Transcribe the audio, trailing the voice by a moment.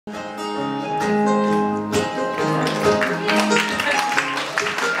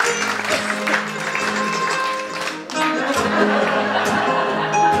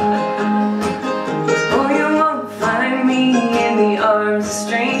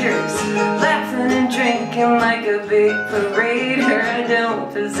Like a big parader, I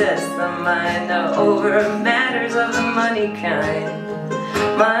don't possess the mind over matters of the money kind.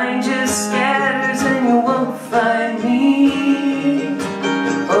 Mine just scatters and you won't find me.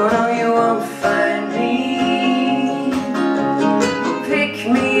 Oh no, you won't find me. Pick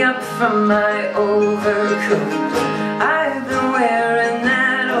me up from my overcoat. I've been wearing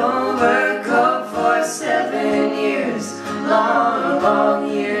that overcoat for 7 years. Long, long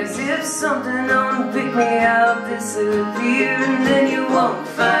years. If something don't pick me, I'll disappear, and then you won't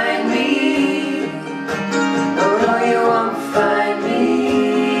find me. Oh no, you won't find me.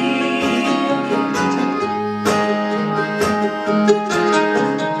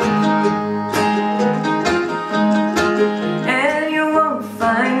 And you won't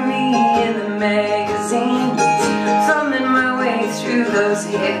find me in the magazines, thumbing my way through those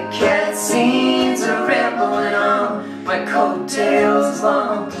hit cat scenes, or rambling on my coattails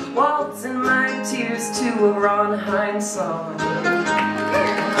long, waltzing my tears to a Ron Hines song.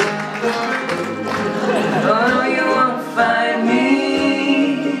 Oh no, you won't find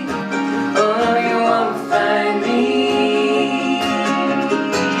me. Oh no, you won't find me.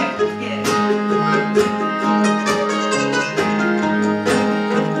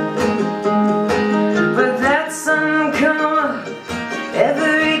 But that sun come up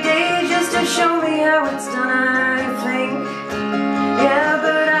every day just to show me how it's done, I think. Yeah,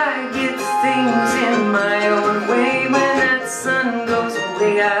 but I get things in my own way. When that sun goes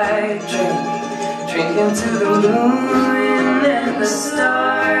away, I drink into the moon and the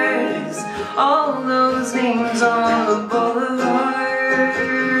stars, all those names on the boulevard,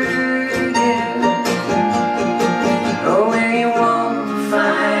 yeah. Oh, where you won't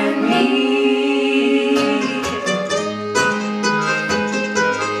find me.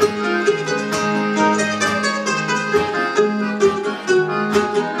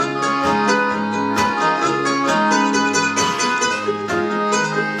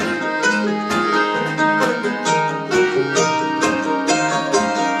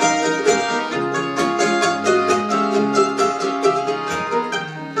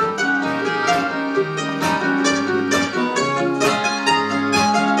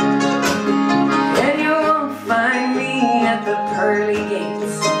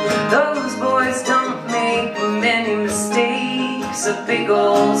 Those boys don't make many mistakes. A big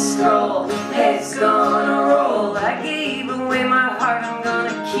old scroll, head's gonna roll. I gave away my heart, I'm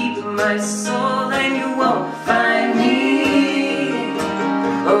gonna keep my soul. And you won't find me.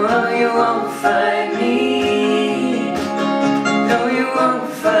 Oh no, you won't find me. No, you won't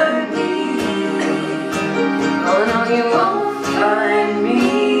find me. Oh no, you won't find me.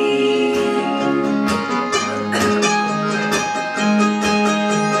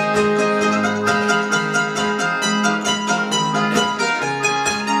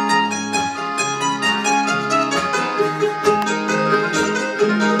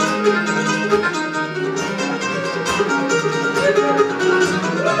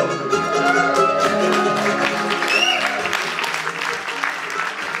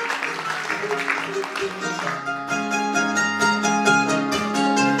 Thank you.